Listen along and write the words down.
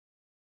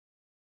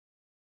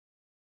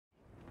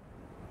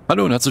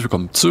Hallo und herzlich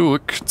willkommen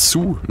zurück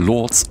zu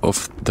Lords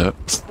of the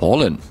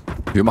Fallen.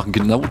 Wir machen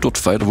genau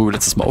dort weiter, wo wir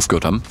letztes Mal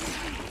aufgehört haben.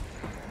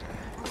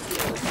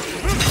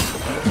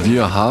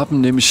 Wir haben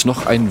nämlich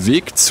noch einen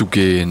Weg zu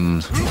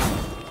gehen.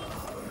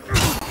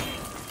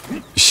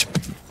 Ich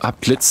habe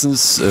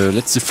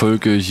letzte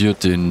Folge hier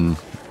den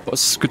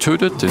Boss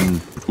getötet,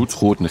 den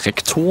blutroten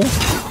Rektor.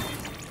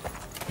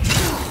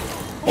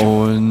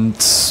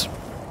 Und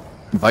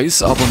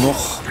weiß aber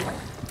noch,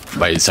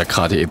 weil es ja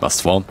gerade eben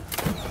erst war,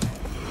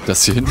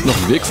 dass hier hinten noch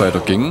ein Weg weiter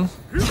ging.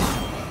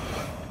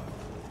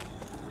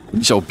 Und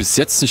ich auch bis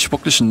jetzt nicht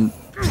wirklich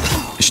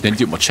ich nenne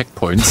die immer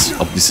Checkpoints,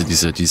 aber diese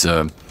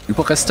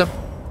Überreste,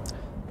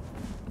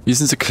 hier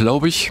sind sie,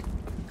 glaube ich,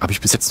 habe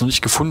ich bis jetzt noch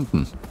nicht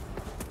gefunden.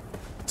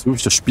 So wie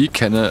ich das Spiel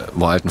kenne,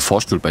 war halt ein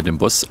Fahrstuhl bei dem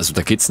Boss, also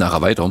da geht es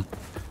nachher weiter.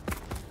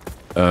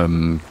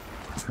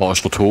 War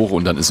ich dort hoch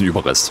und dann ist ein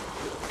Überrest.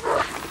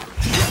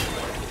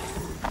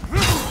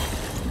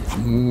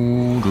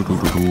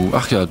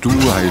 Ach ja, du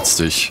heilst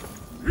dich.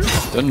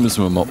 Dann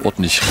müssen wir mal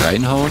ordentlich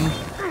reinhauen.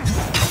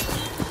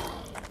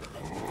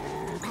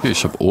 Okay,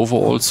 ich habe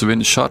overall zu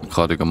wenig Schaden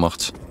gerade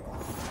gemacht.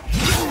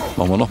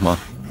 Machen wir nochmal.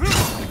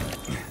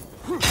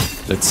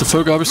 Letzte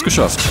Folge habe ich es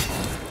geschafft.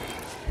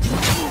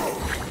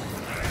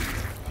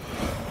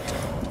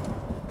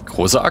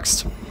 Große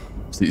Axt.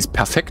 Sie ist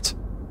perfekt.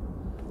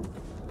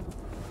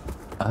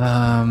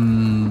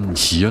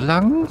 Hier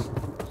lang?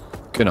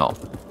 Genau.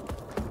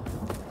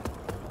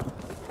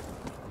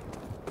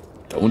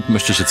 Da unten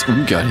möchte ich jetzt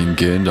ungern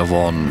hingehen. Da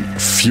waren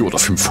 4 oder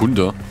 5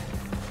 Hunde.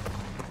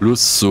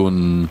 Plus so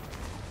ein...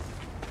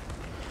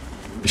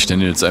 Ich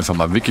nenne ihn jetzt einfach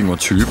mal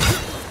Wikinger-Typ.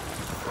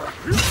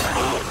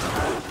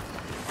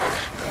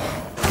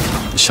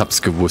 Ich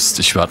hab's gewusst.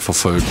 Ich werde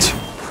verfolgt.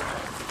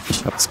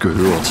 Ich hab's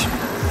gehört.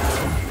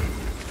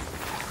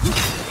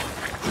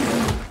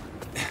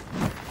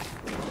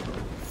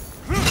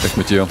 Weg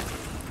mit dir.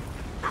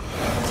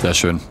 Sehr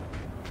schön.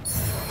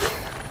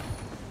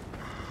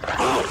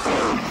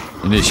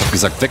 Nee, ich habe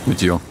gesagt, weg mit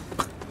dir.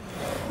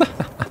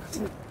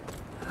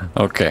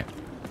 Okay.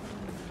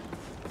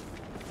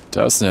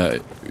 Da ist ein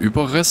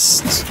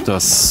Überrest.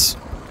 Das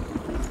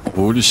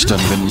hole ich dann,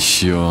 wenn ich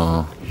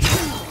hier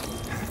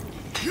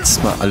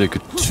jetzt mal alle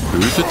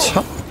getötet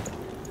habe.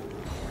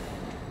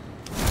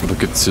 Oder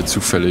gibt es hier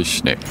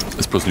zufällig... Nee,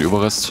 ist bloß ein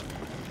Überrest.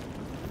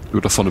 Du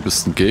da vorne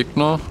bist ein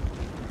Gegner.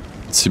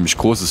 Ein ziemlich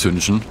großes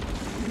Hündchen.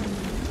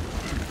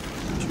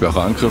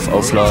 Schwerer Angriff,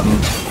 aufladen.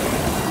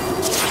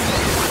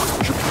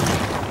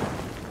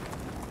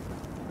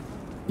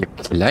 Ihr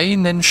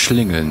kleinen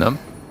Schlingel, ne?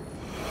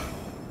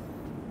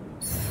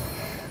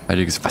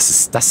 Heiliges, was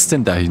ist das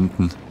denn da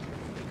hinten?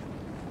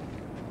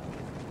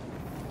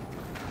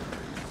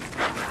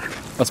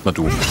 Lass mal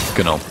du,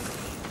 genau.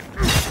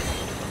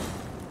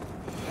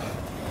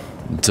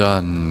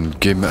 Dann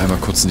gehen wir einmal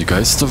kurz in die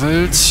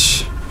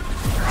Geisterwelt.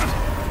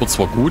 Kurz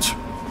war gut.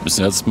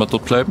 Müssen jetzt mal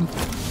dort bleiben.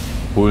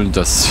 Holen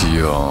das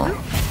hier.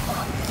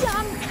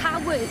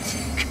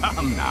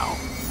 Come now.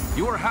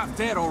 You are half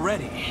dead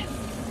already.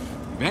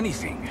 If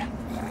anything,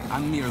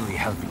 I'm merely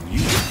helping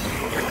you.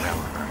 I'll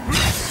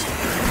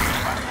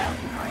help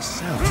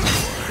myself.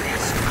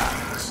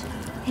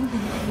 In the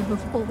name of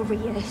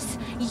Boreas,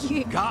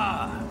 you...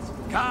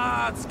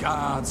 Gods.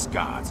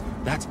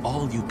 That's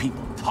all you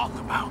people talk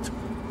about.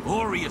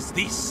 Boreas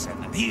this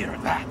and Adir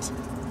that.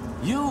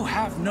 You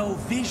have no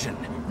vision,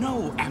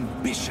 no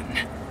ambition.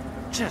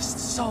 Just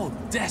so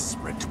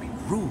desperate to be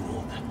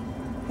ruled.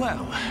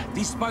 Well,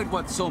 despite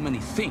what so many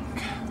think,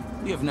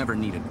 we have never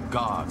needed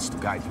gods to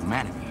guide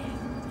humanity.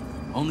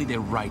 Only the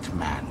right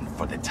man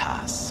for the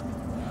task.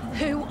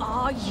 Who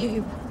are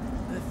you?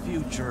 The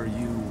future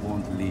you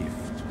won't live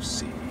to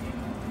see.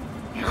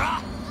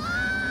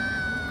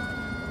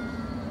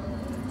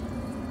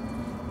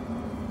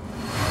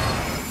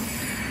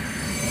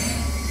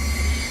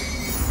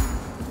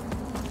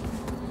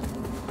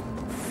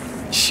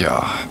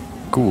 Tja,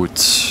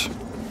 gut.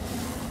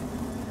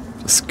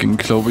 Das ging,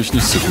 glaube ich,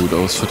 nicht so gut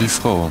aus für die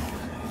Frau.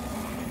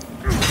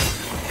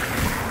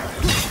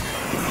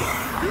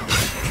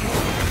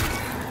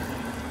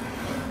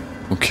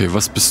 Okay,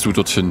 was bist du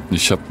dort hinten?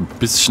 Ich habe ein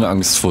bisschen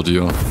Angst vor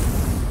dir.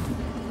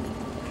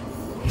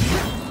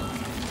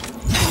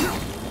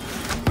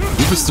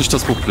 Du bist nicht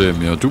das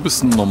Problem hier. Du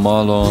bist ein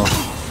normaler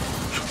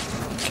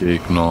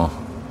Gegner.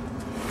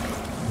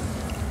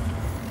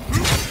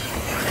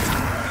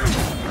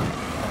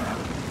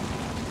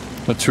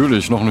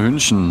 Natürlich, noch ein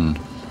Hündchen.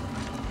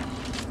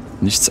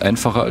 Nichts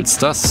einfacher als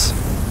das.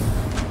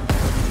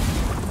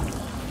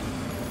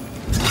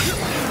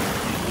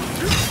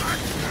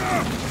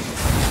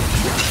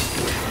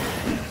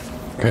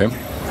 Okay.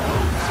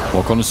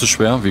 War gar nicht so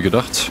schwer, wie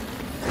gedacht.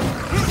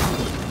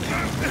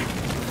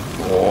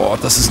 Oh,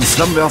 das ist ein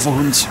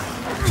Flammenwerferhund.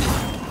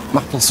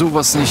 Macht doch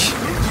sowas nicht.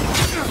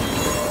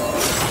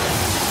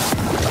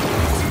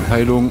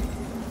 Heilung.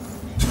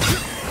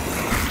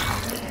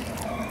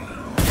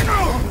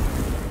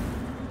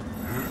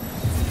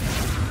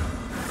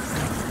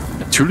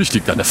 Natürlich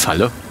liegt da eine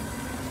Falle.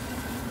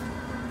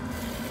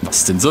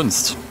 Was denn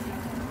sonst?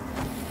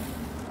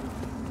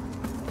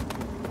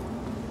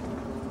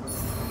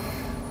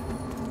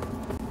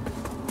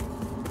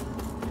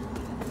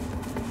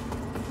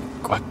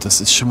 Das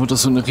ist schon wieder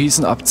so eine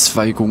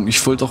Riesenabzweigung.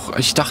 Ich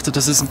dachte,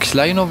 das ist ein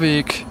kleiner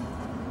Weg.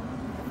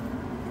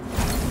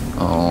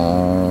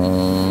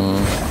 Oh.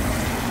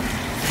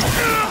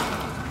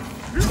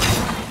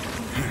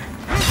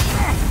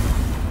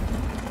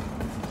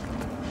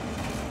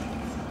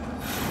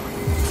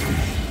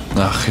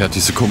 Ach ja,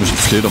 diese komischen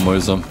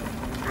Fledermäuse.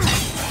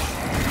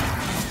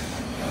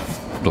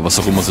 Oder was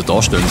auch immer sie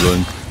darstellen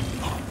sollen.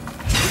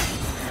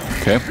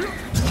 Okay.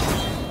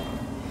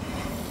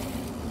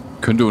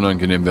 Könnte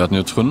unangenehm werden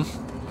hier drin.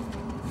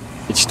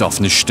 Ich darf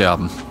nicht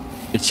sterben.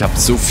 Ich habe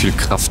so viel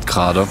Kraft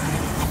gerade.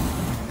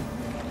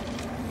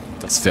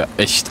 Das wäre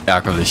echt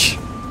ärgerlich.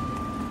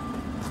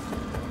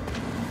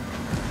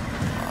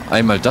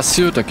 Einmal das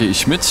hier, da gehe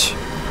ich mit.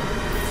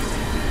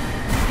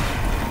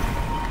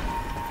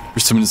 Habe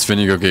ich zumindest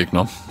weniger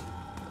Gegner.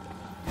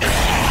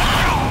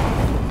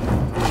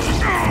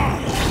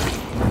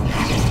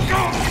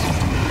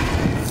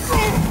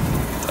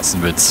 Das ist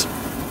ein Witz.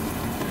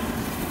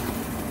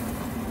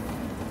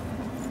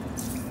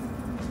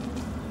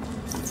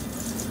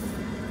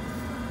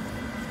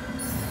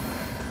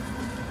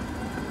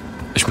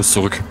 Ich muss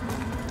zurück.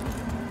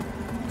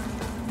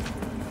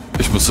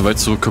 Ich muss so weit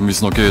zurückkommen, wie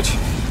es noch geht.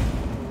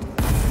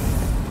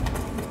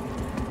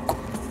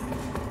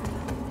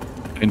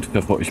 Ein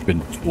Treffer, ich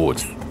bin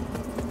tot.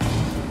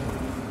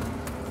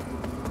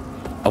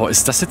 Aber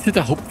ist das jetzt hier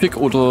der Hauptweg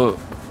oder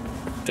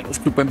der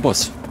Ausflug beim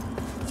Boss?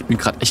 Ich bin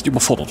gerade echt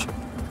überfordert.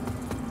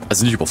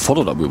 Also nicht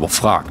überfordert, aber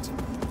überfragt.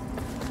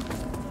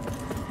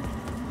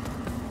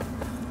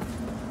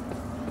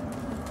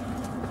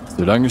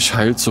 Solange ich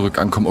heil zurück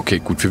ankomme. Okay,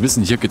 gut, wir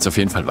wissen, hier geht es auf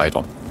jeden Fall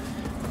weiter.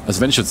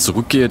 Also wenn ich jetzt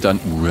zurückgehe, dann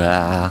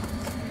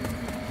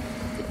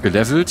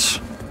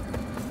gelevelt.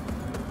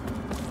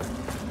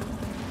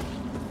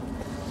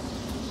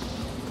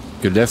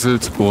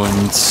 Gelevelt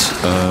und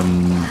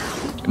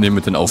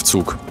nehme den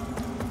Aufzug.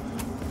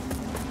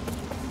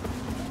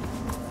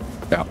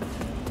 Ja.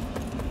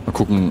 Mal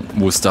gucken,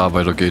 wo es da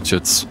weitergeht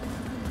jetzt.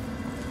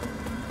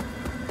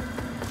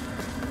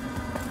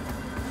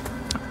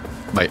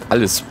 Weil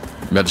alles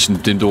werde ich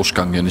den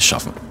Durchgang hier nicht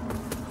schaffen.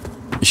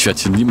 Ich werde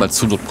hier niemals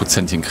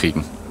 100%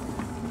 hinkriegen.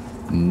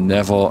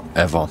 Never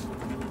ever.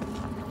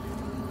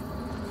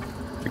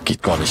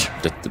 Geht gar nicht.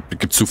 Da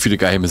gibt so viele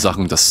geheime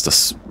Sachen, da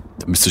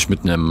müsste ich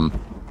mit einer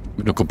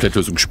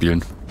Komplettlösung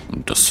spielen.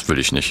 Und das will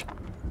ich nicht.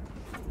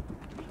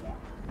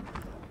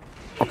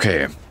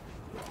 Okay.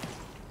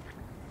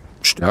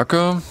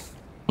 Stärke.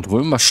 Und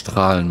wollen wir mal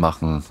Strahlen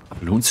machen.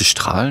 Lohnt sich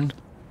Strahlen?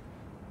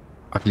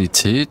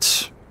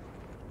 Agilität.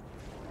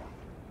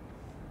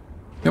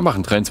 Wir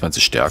machen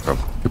 23 Stärke.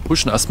 Wir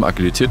pushen erstmal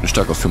Agilität und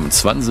Stärke auf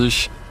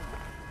 25.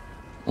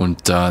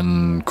 Und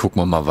dann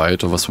gucken wir mal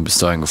weiter, was wir bis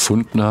dahin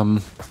gefunden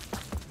haben.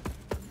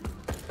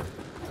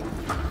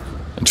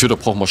 Entweder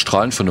brauchen wir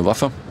Strahlen für eine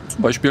Waffe,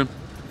 zum Beispiel.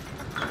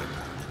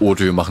 Oder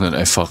wir machen dann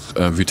einfach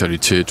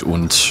Vitalität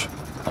und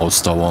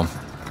Ausdauer.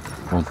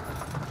 So.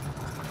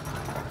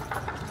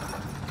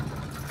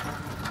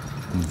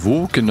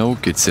 Wo genau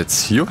geht's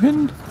jetzt hier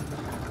hin?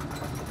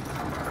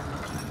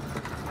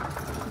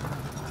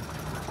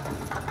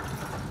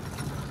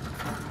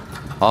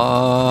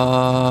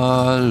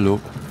 Hallo.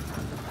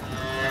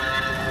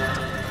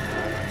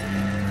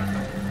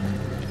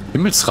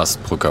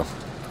 Himmelsrastbrücke.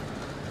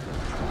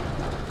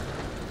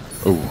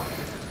 Oh.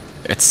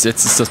 Jetzt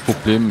ist das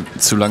Problem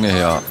zu lange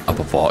her.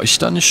 Aber war ich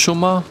da nicht schon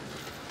mal?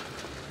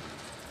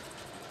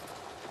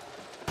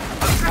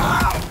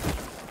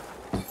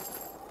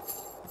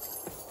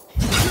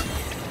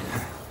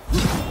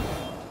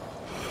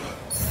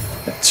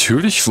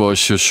 Natürlich war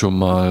ich hier schon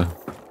mal.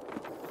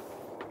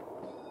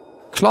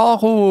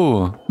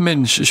 Klaro!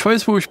 Mensch, ich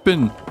weiß, wo ich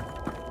bin.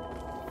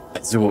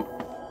 Also,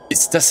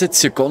 ist das jetzt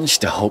hier gar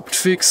nicht der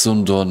Hauptweg,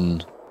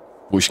 sondern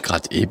wo ich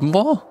gerade eben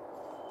war?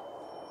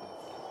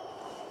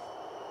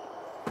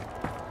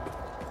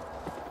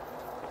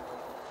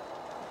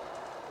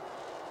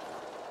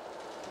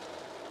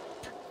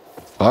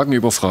 Fragen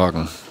über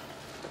Fragen.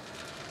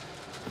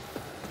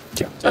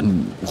 Ja,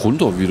 dann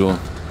runter wieder.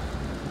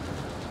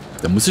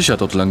 Da muss ich ja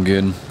dort lang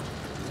gehen.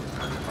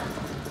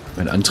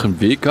 Einen anderen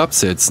Weg gab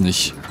es ja jetzt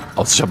nicht.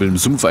 Außer ich habe den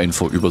Sumpf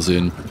einfach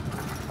übersehen.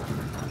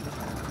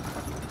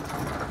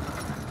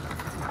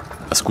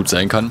 Was gut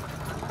sein kann.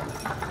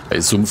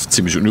 Weil Sumpf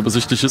ziemlich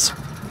unübersichtlich ist.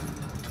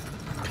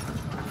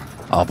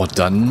 Aber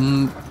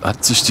dann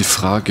hat sich die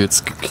Frage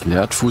jetzt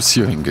geklärt, wo es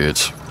hier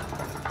hingeht.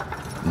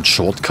 Ein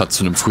Shortcut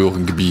zu einem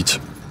früheren Gebiet.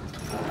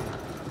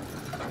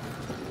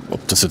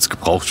 Ob das jetzt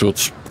gebraucht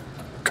wird,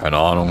 keine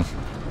Ahnung.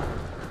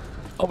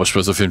 Aber ich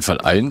weiß auf jeden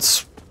Fall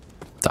eins.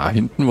 Da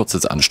hinten wird es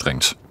jetzt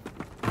anstrengend.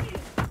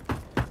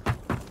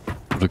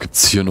 Oder gibt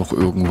es hier noch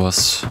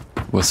irgendwas,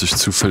 was ich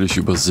zufällig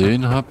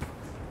übersehen habe?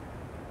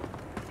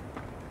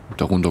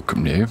 Darunter,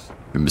 nee,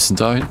 wir müssen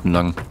da hinten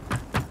lang.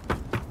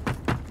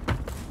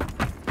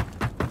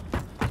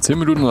 10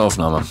 Minuten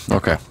Aufnahme,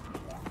 okay.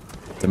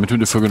 Damit wir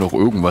in der Folge noch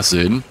irgendwas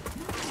sehen.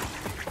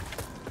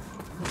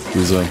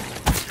 Grüße.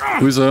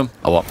 Grüße,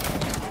 aua.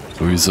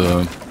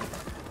 Grüße.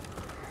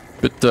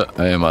 Bitte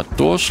einmal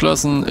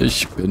durchlassen.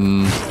 Ich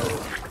bin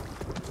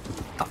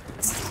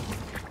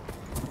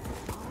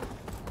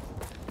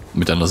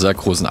einer sehr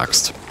großen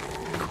Axt.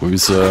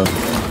 Grüße.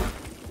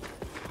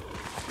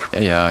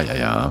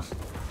 Ja.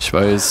 Ich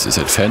weiß, ihr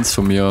seid Fans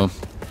von mir.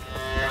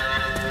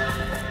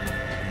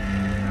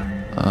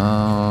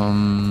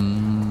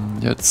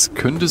 Jetzt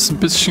könnte es ein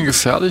bisschen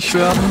gefährlich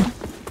werden.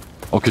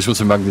 Okay, ich muss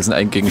mir merken, diesen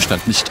einen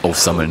Gegenstand nicht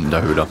aufsammeln in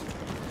der Höhle.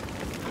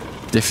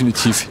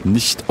 Definitiv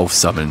nicht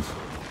aufsammeln.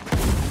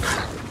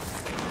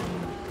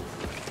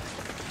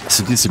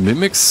 Also diese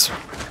Mimics,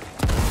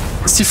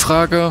 ist die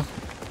Frage,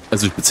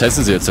 also ich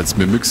bezeichne sie jetzt als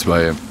Mimics,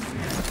 weil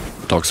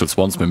Dark Souls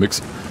waren es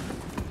Mimics.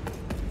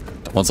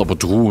 Da waren es aber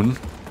Drohnen,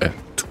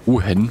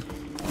 Drohen,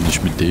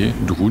 nicht mit D,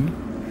 Drohnen.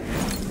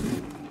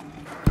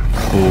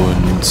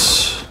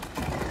 Und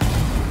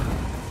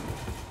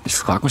ich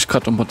frage mich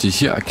gerade, ob man die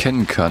hier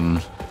erkennen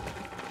kann.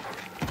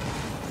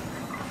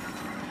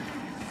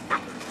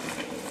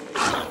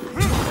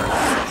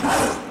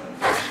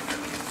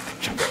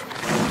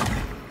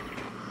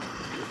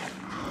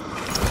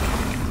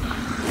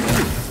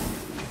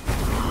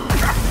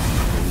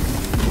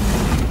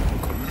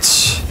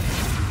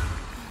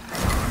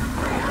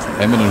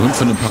 Einmal den Hund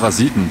von den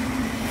Parasiten.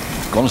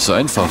 Gar nicht so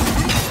einfach.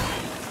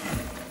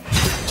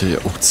 Der ja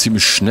auch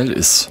ziemlich schnell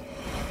ist.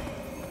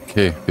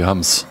 Okay, wir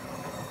haben's.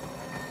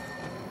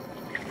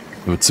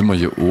 So, jetzt sind wir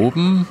hier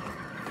oben.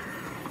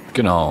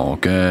 Genau.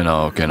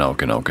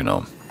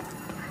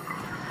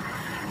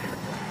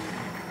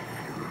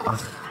 Ach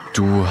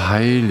du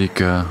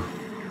Heilige.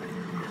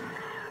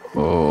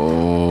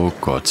 Oh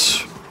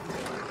Gott.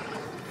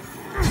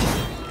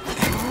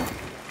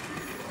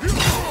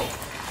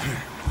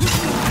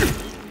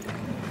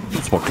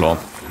 Das war klar.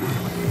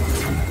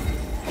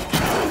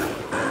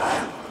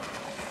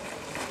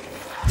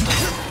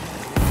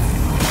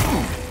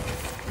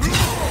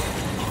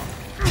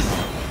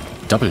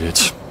 Double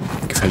Hit.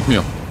 Gefällt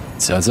mir.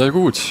 Sehr, sehr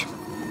gut.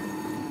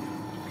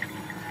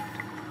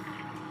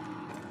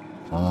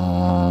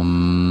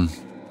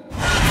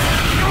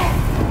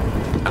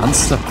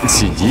 Ernsthaft ist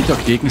hier jeder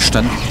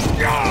Gegenstand...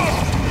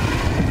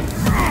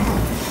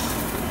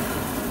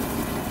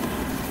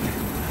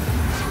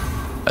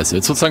 Also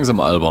jetzt wird es langsam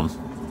albern.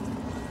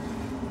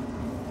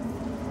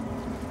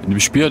 In dem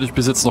Spiel hatte ich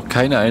bis jetzt noch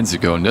keine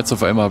einzige und jetzt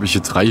auf einmal habe ich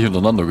hier 3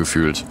 hintereinander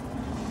gefühlt.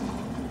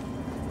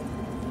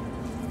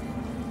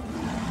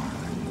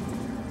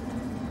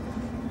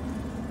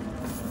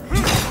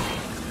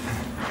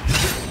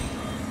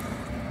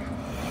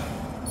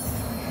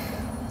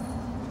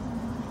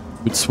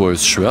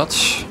 Fitzroys Schwert.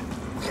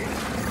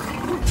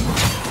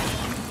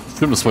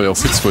 Stimmt, das war ja auch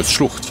Fitzroys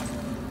Schlucht.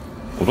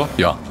 Oder?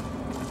 Ja.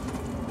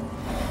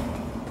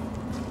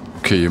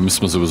 Okay, hier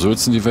müssen wir sowieso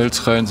jetzt in die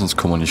Welt rein, sonst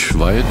kommen wir nicht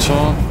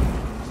weiter.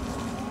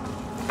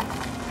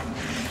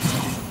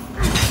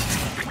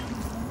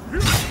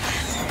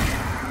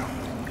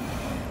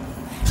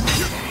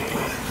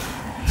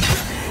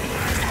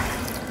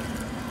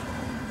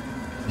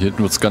 Hier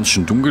hinten wird es ganz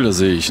schön dunkel, da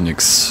sehe ich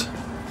nichts.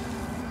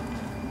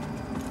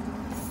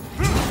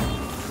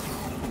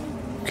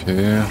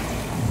 Okay,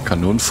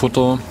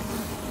 Kanonenfutter.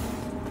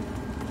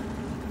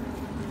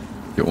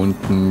 Hier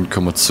unten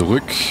kommen wir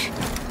zurück.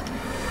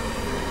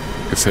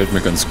 Gefällt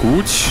mir ganz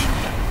gut.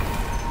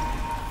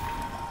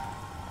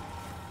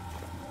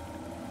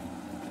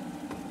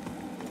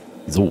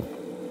 So.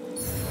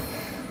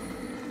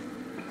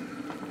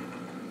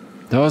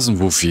 Da ist ein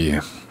Wuffi.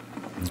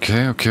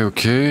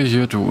 Okay.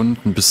 Hier, du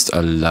unten bist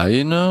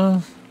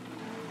alleine.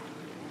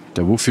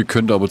 Der Wuffi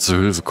könnte aber zur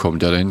Hilfe kommen.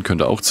 Der da hinten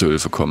könnte auch zur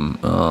Hilfe kommen.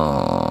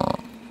 Ah,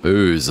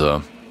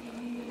 böse.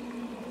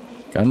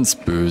 Ganz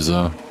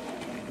böse.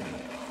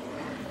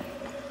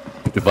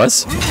 Bitte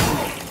was?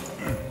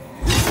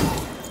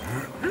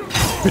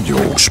 Könnt ihr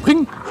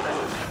hochspringen?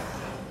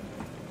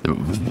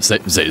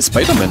 Seid ihr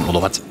Spider-Man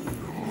oder was?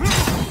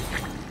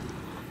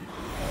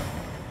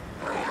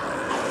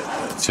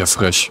 Ist ja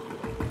frech.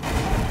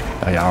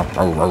 Ja.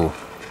 Au.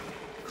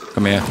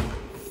 Komm her.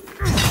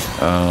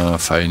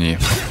 Feini.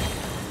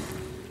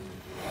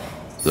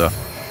 So.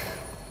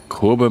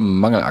 Grobe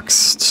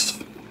Mangelaxt.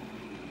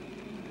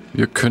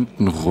 Wir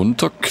könnten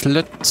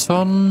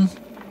runterklettern.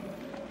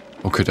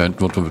 Okay, da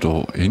hinten wird man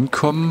wieder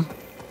hinkommen.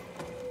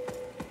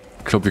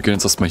 Ich glaube, wir gehen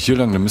jetzt erstmal hier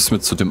lang, dann müssen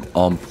wir zu dem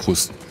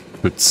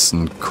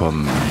Armbruststützen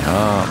kommen.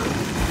 Ja.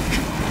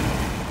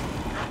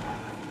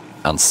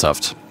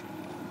 Ernsthaft.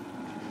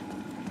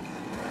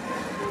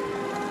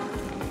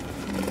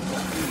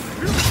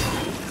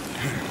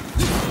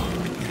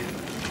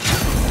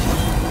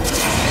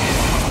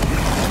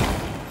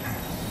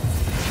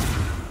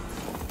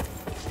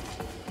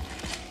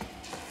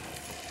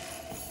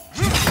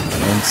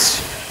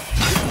 Eins,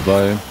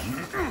 2.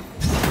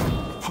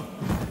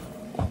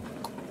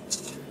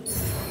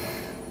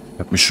 Ich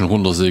habe mich schon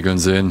runtersegeln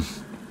sehen.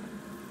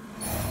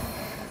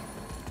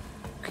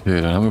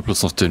 Okay, dann haben wir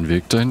bloß noch den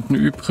Weg da hinten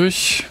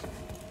übrig.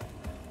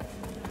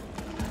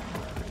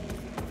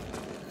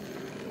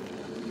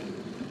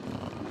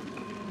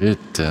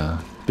 Bitte,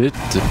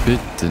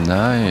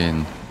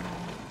 nein.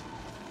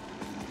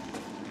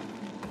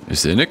 Ich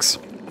sehe nichts.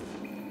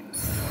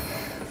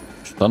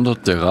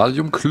 Standard der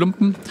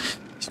Radiumklumpen.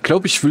 Ich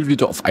glaube, ich will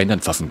wieder auf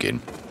Einhandwaffen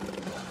gehen.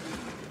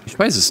 Ich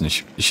weiß es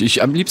nicht.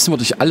 Am liebsten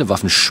würde ich alle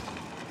Waffen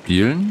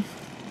spielen.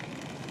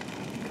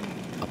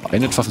 Aber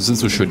Einheitswaffen sind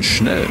so schön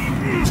schnell.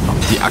 Aber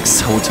die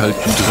Axt haut halt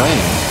gut rein.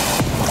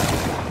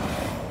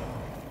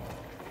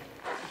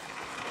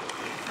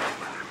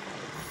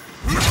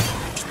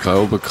 Ich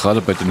glaube,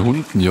 gerade bei den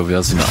Hunden hier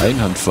wäre es eine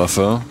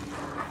Einhandwaffe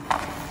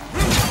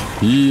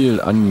viel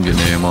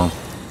angenehmer.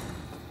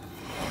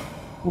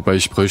 Wobei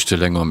ich bräuchte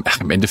länger. Ach,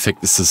 im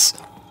Endeffekt ist es...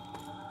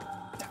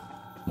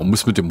 Man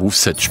muss mit dem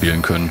Moveset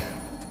spielen können.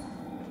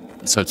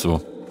 Ist halt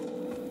so.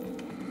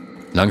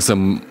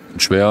 Langsam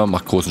und schwer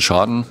macht großen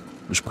Schaden.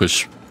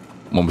 Sprich,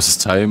 man muss es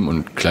timen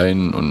und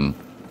klein und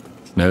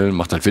schnell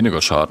macht halt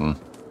weniger Schaden.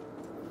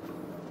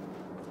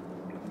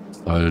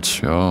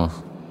 Halt, ja.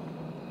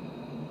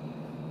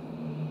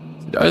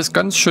 Sieht alles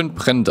ganz schön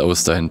brennend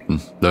aus da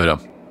hinten, Leute.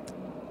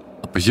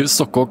 Aber hier ist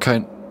doch gar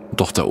kein...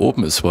 Doch, da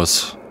oben ist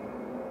was.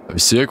 Aber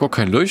ich sehe ja gar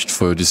kein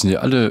Leuchtfeuer. Die sind ja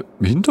alle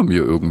hinter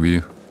mir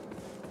irgendwie.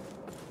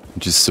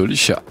 Und die soll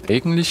ich ja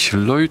eigentlich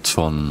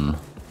läutern.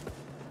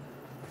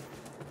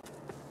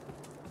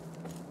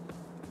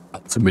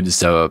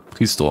 Zumindest der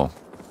Priester.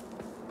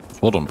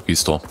 Das war doch ein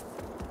Priester.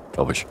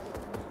 Glaube ich.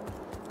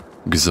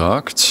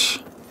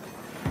 Gesagt.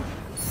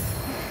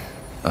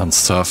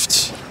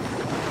 Ernsthaft.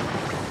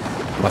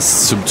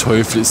 Was zum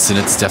Teufel ist denn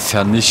jetzt der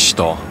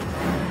Vernichter?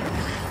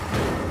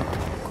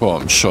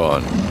 Komm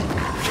schon.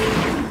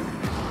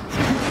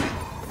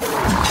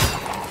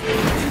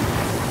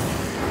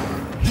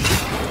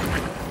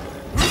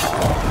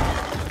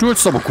 Du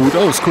hältst aber gut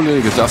aus,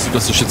 Kollege, dafür,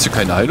 dass ich jetzt hier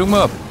keine Heilung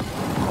habe.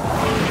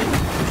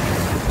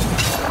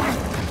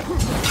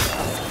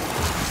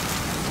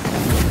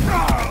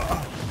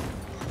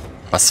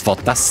 Was war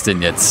das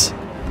denn jetzt?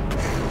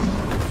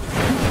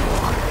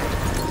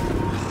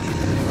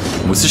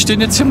 Muss ich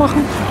den jetzt hier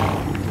machen?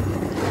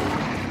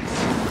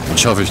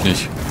 Das schaffe ich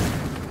nicht.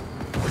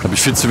 Habe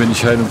ich viel zu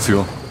wenig Heilung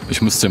für.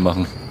 Ich muss den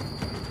machen.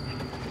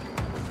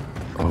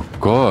 Oh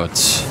Gott.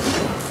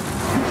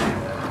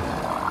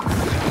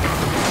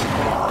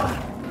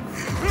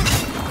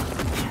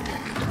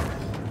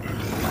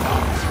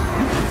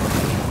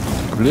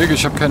 Kollege,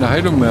 ich habe keine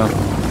Heilung mehr.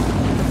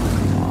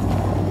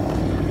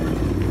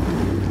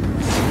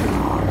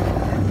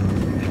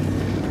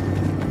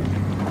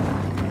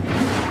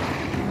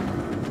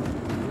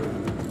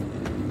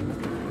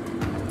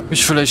 Habe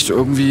ich vielleicht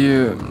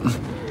irgendwie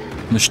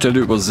eine Stelle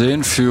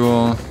übersehen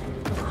für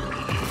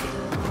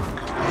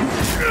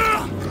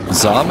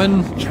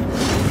Samen?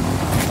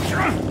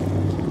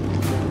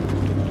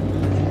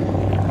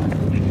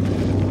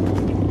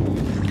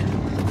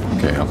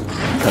 Okay, ja.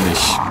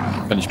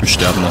 Kann ich mich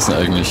sterben lassen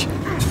eigentlich.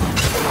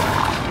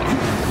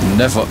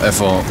 Never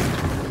ever.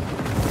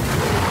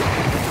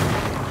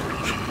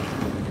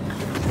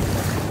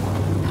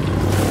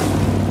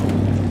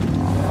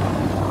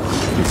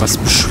 Was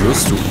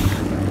beschwörst du?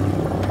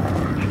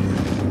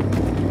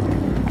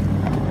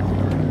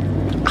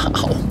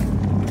 Au.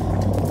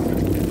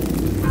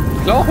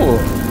 Klar.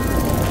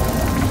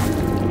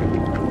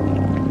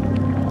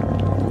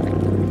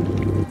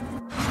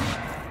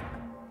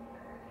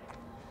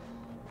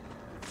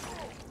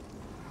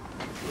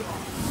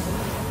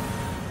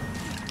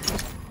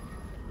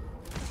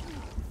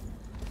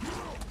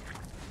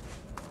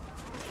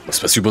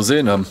 Was wir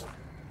übersehen haben.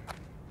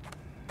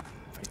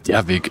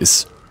 Der Weg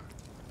ist...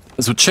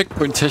 Also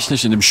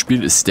Checkpoint-technisch in dem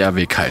Spiel ist der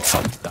Weg halt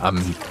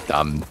verdammt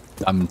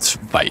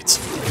weit.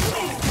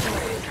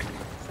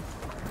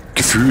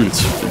 Gefühlt.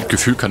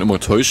 Gefühl kann immer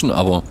täuschen,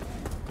 aber...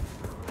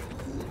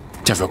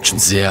 Der wirkt schon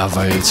sehr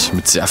weit,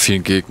 mit sehr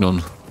vielen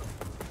Gegnern.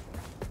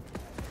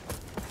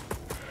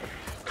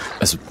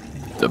 Also,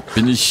 da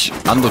bin ich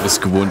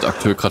anderes gewohnt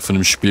aktuell gerade von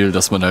dem Spiel,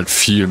 dass man halt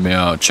viel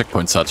mehr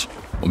Checkpoints hat.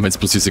 Und wenn es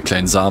bloß diese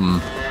kleinen Samen...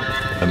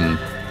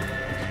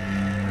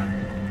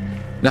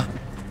 ja,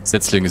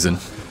 Setzlinge sind.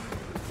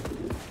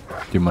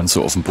 Die man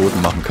so auf dem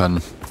Boden machen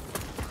kann.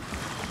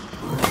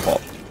 Aber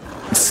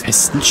einen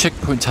festen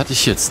Checkpoint hatte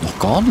ich jetzt noch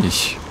gar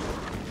nicht.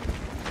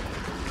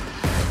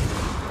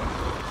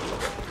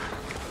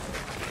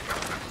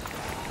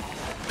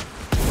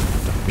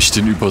 Hab ich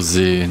den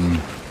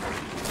übersehen?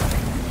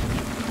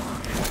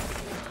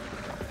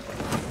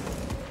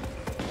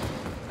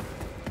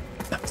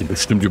 Hab den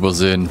bestimmt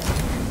übersehen.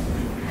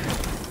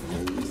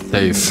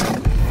 Safe.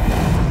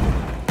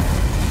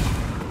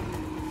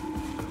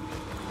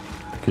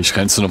 Okay, ich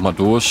renne so nochmal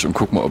durch und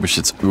guck mal, ob ich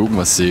jetzt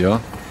irgendwas sehe.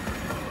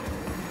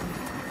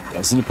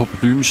 Da sind ein paar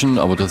Blümchen,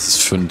 aber das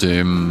ist von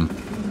dem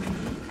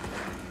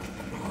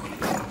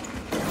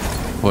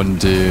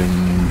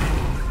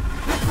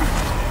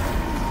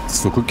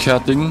das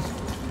Rückkehrding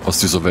aus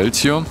dieser Welt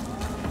hier.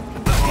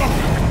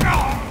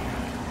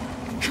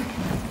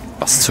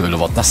 Was zur Hölle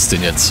war das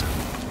denn jetzt?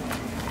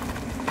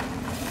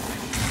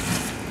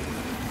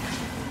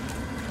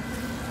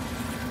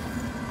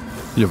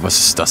 Ja, was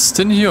ist das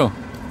denn hier?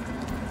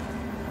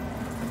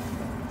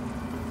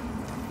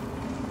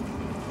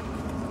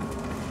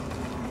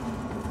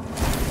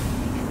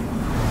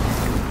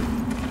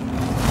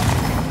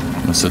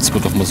 Das setzen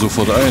wir doch mal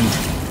sofort ein.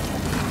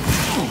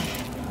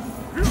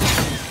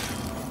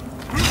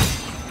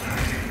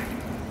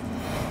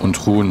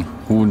 Sofort ruhen.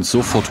 Ruhen,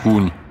 sofort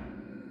ruhen.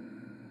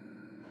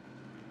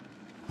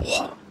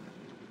 Boah.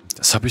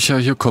 Das habe ich ja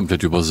hier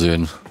komplett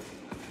übersehen.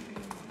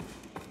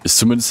 Ist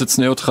zumindest jetzt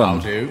näher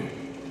dran.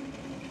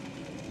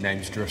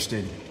 Name's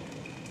Justin.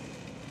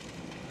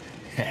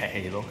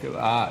 Hey, look at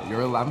that.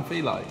 You're a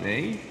lampy like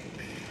me.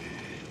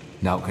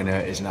 Not gonna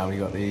hurt us now we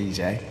got these,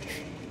 eh?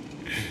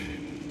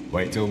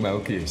 Wait till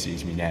Melchior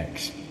sees me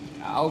next.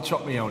 I'll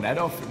chop my own head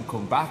off and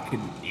come back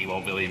and he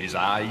won't believe his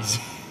eyes.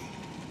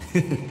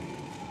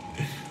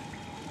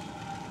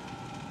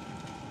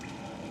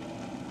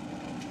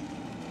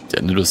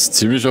 Der nimmt das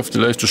ziemlich auf die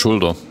leichte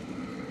Schulter.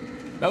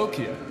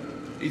 Melchior,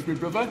 he's my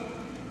brother.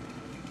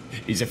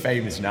 He's a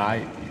famous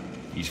knight.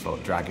 He's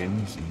fought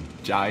dragons and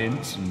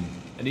giants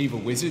and evil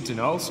wizards and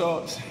all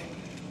sorts.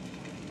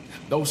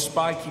 Those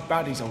spiky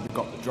baddies only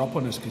got the drop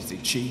on us because they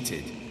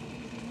cheated.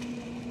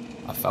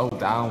 I fell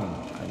down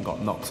and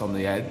got knocks on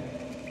the head,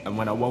 and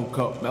when I woke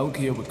up,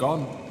 Melchior were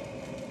gone.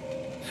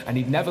 And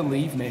he'd never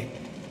leave me.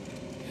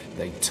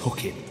 They took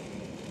him.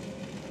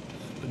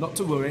 But not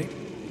to worry,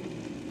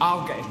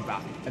 I'll get him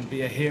back and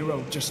be a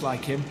hero just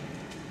like him.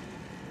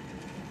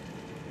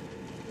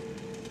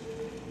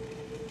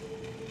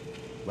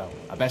 Well,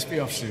 I best be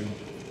off soon.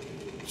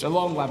 So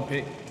long,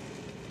 Lampy.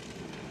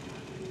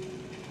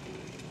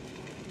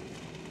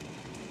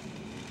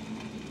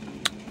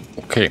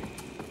 Okay.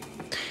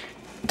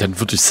 Dann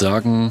würde ich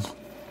sagen,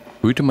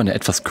 heute mal eine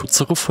etwas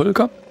kürzere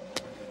Folge.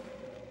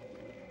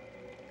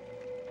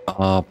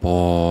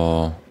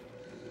 Aber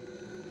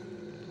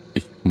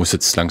ich muss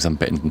jetzt langsam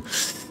beenden.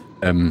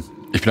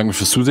 Ich bedanke mich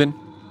fürs Zusehen.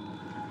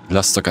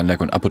 Lasst doch ein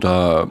Like und ein Abo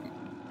da.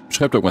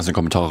 Schreibt irgendwas in die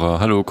Kommentare.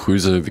 Hallo,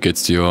 Grüße, wie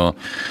geht's dir?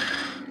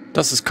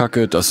 Das ist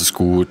kacke, das ist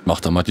gut.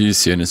 Macht da mal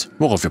dies, jenes,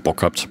 worauf ihr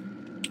Bock habt.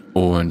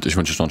 Und ich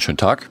wünsche euch noch einen schönen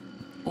Tag.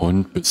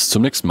 Und bis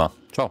zum nächsten Mal.